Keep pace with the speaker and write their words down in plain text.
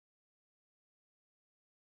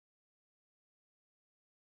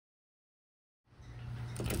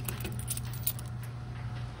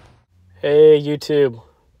Hey YouTube,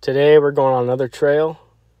 today we're going on another trail.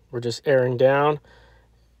 We're just airing down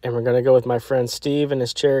and we're going to go with my friend Steve in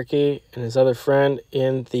his Cherokee and his other friend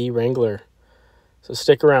in the Wrangler. So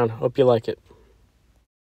stick around, hope you like it.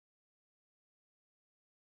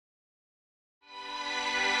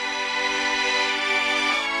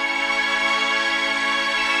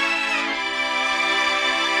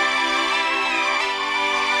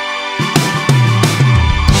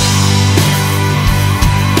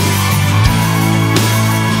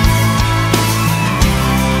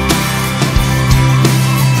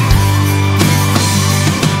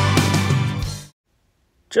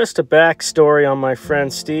 Just a backstory on my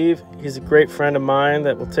friend Steve. He's a great friend of mine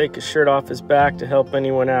that will take his shirt off his back to help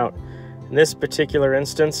anyone out. In this particular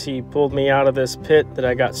instance, he pulled me out of this pit that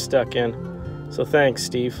I got stuck in. So thanks,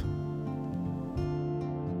 Steve.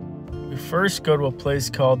 We first go to a place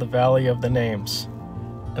called the Valley of the Names.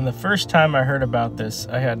 And the first time I heard about this,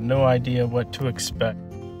 I had no idea what to expect.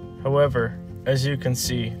 However, as you can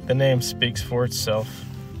see, the name speaks for itself.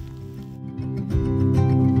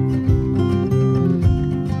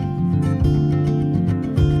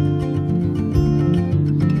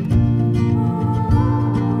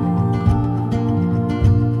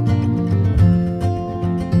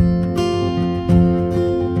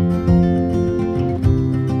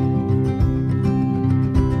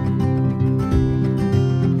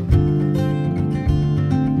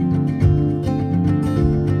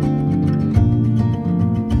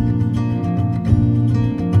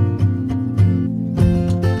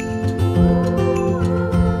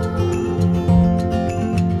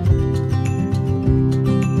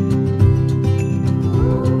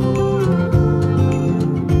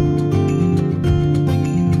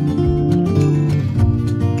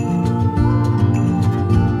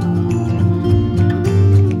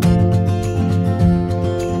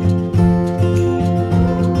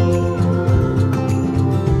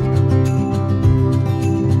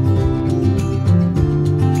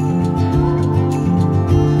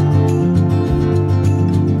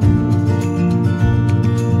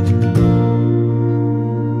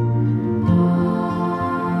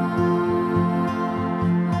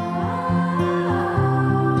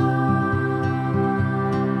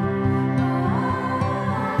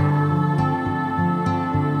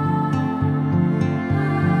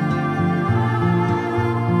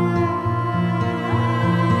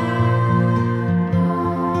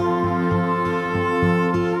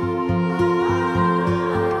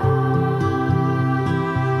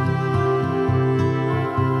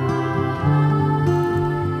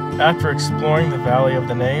 After exploring the Valley of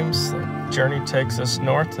the Names, the journey takes us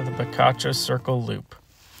north to the Picacho Circle Loop.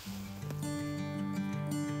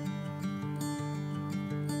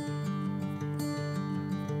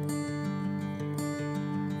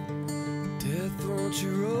 Death, won't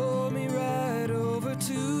you roll me right over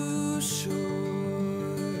to shore?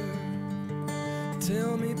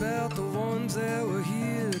 Tell me about the ones that were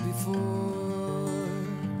here before.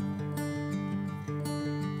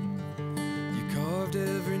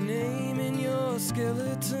 Every name in your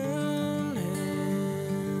skeleton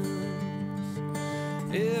hands.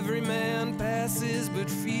 Every man passes, but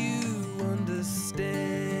few understand.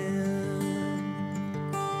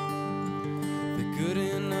 The good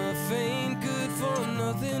enough ain't good for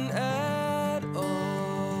nothing at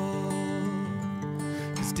all.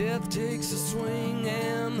 'Cause death takes a swing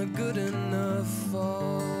and the good enough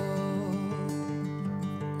fall.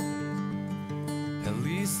 At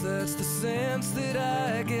least that's the sense that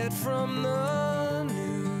I get from the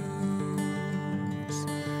news.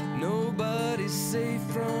 Nobody's safe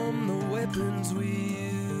from the weapons we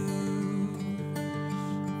use.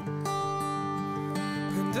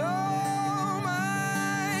 And oh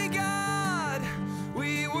my God,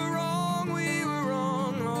 we were wrong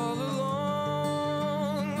all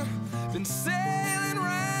along. Been sailing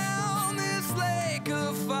round this lake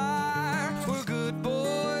of fire where good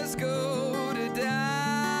boys go.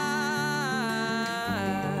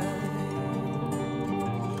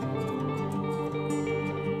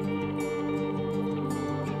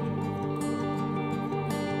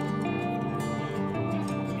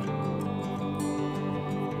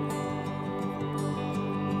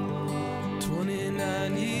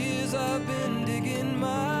 Years I've been digging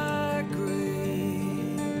my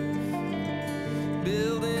grave,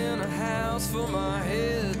 building a house for my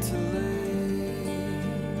head to lay.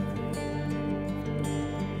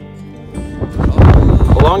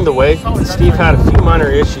 Along the way, Steve had a few minor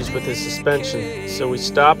issues with his suspension, so we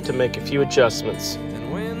stopped to make a few adjustments.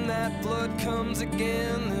 And when that blood comes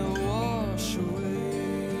again, they'll wash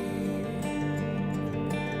away.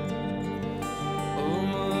 Oh,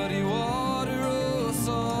 muddy water, oh,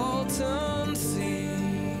 salt.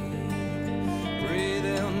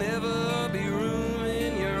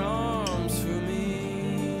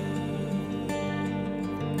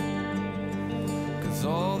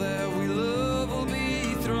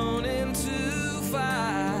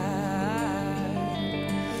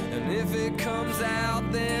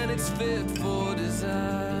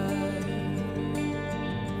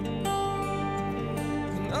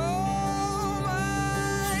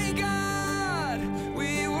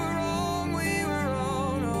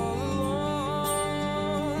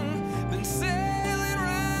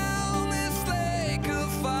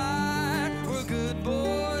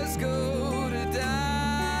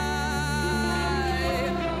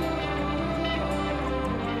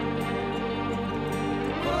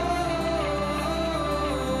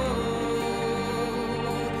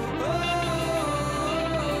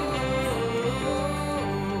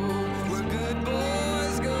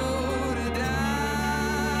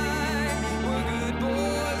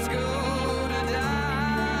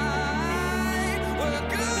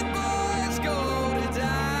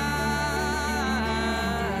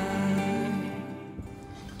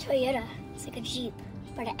 Toyota. It's like a Jeep,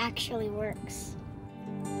 but it actually works.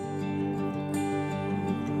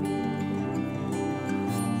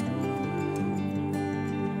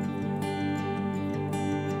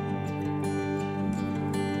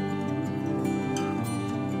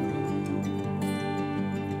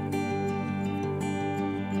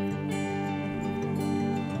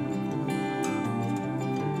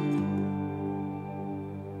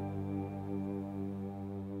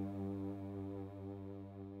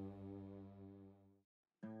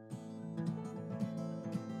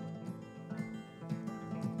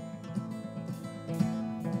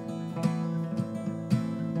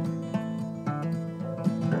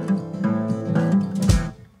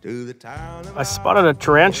 I spotted a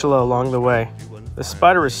tarantula along the way. The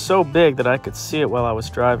spider was so big that I could see it while I was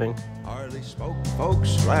driving. Hardly spoke,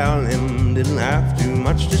 folks around him didn't have too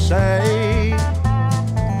much to say.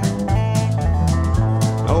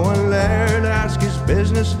 No one there to ask his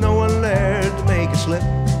business, no one there to make a slip.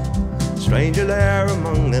 The stranger there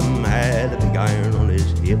among them had a big iron on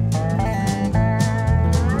his hip.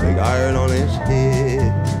 Big iron on his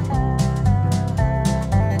hip.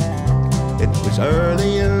 It was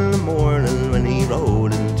early in the morning when he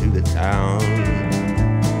rode into the town.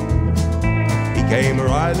 He came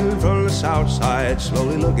riding from the south side,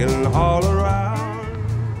 slowly looking all around.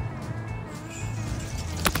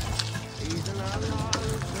 He's an outlaw,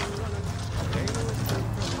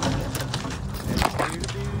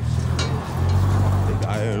 big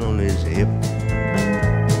iron on his hip.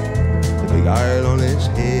 The big iron on his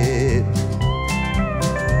hip.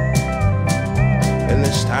 In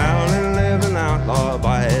this town and live an outlaw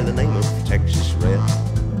by the name of Texas Red.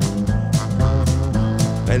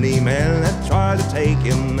 Many men that tried to take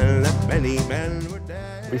him, and that many men were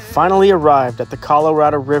dead. We finally arrived at the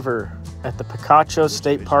Colorado River at the Picacho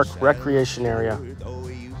State Park recreation area.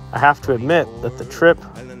 I have to admit that the trip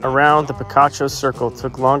around the Picacho Circle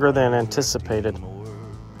took longer than anticipated.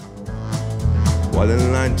 More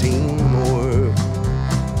than 19 more.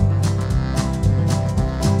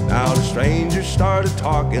 Now the strangers started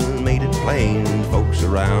talking, made it plain to folks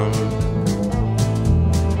around.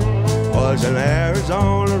 Was an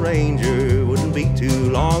Arizona Ranger, wouldn't be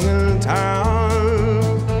too long in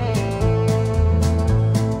town.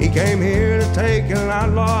 He came here to take an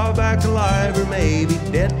outlaw back alive or maybe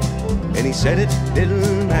dead. And he said it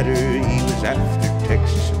didn't matter, he was after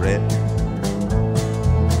Texas Red.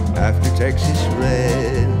 After Texas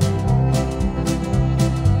Red.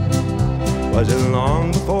 Wasn't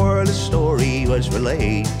long before the story was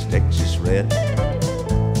relayed to Texas Red.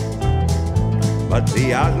 But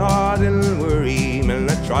the outlaw didn't worry, men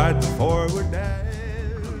that tried before were dead.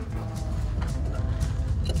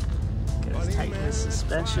 Gotta tighten this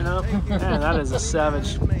suspension up. Man, that is a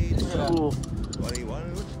savage tool.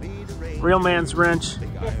 Real man's wrench.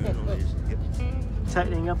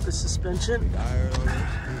 Tightening up the suspension.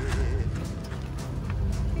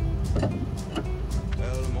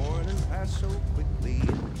 Well, the morning passed so quickly, it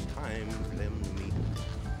was time for them to meet.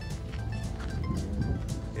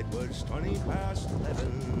 It was 20 past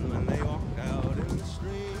 11 when they walked out in the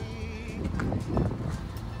street.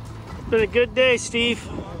 It's been a good day, Steve.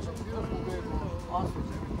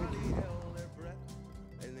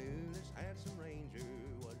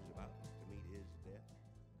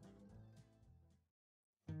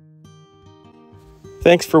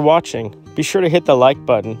 Thanks for watching. Be sure to hit the like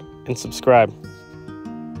button and subscribe.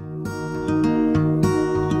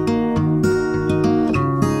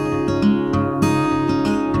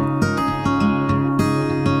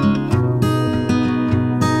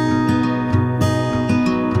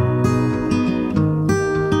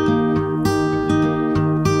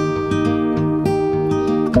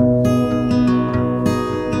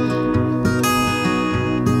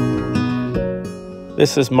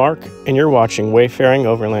 This is Mark, and you're watching Wayfaring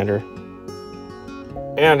Overlander.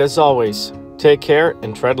 And as always, take care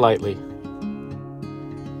and tread lightly.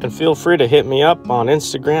 And feel free to hit me up on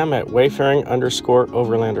Instagram at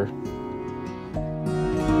Wayfaring_Overlander.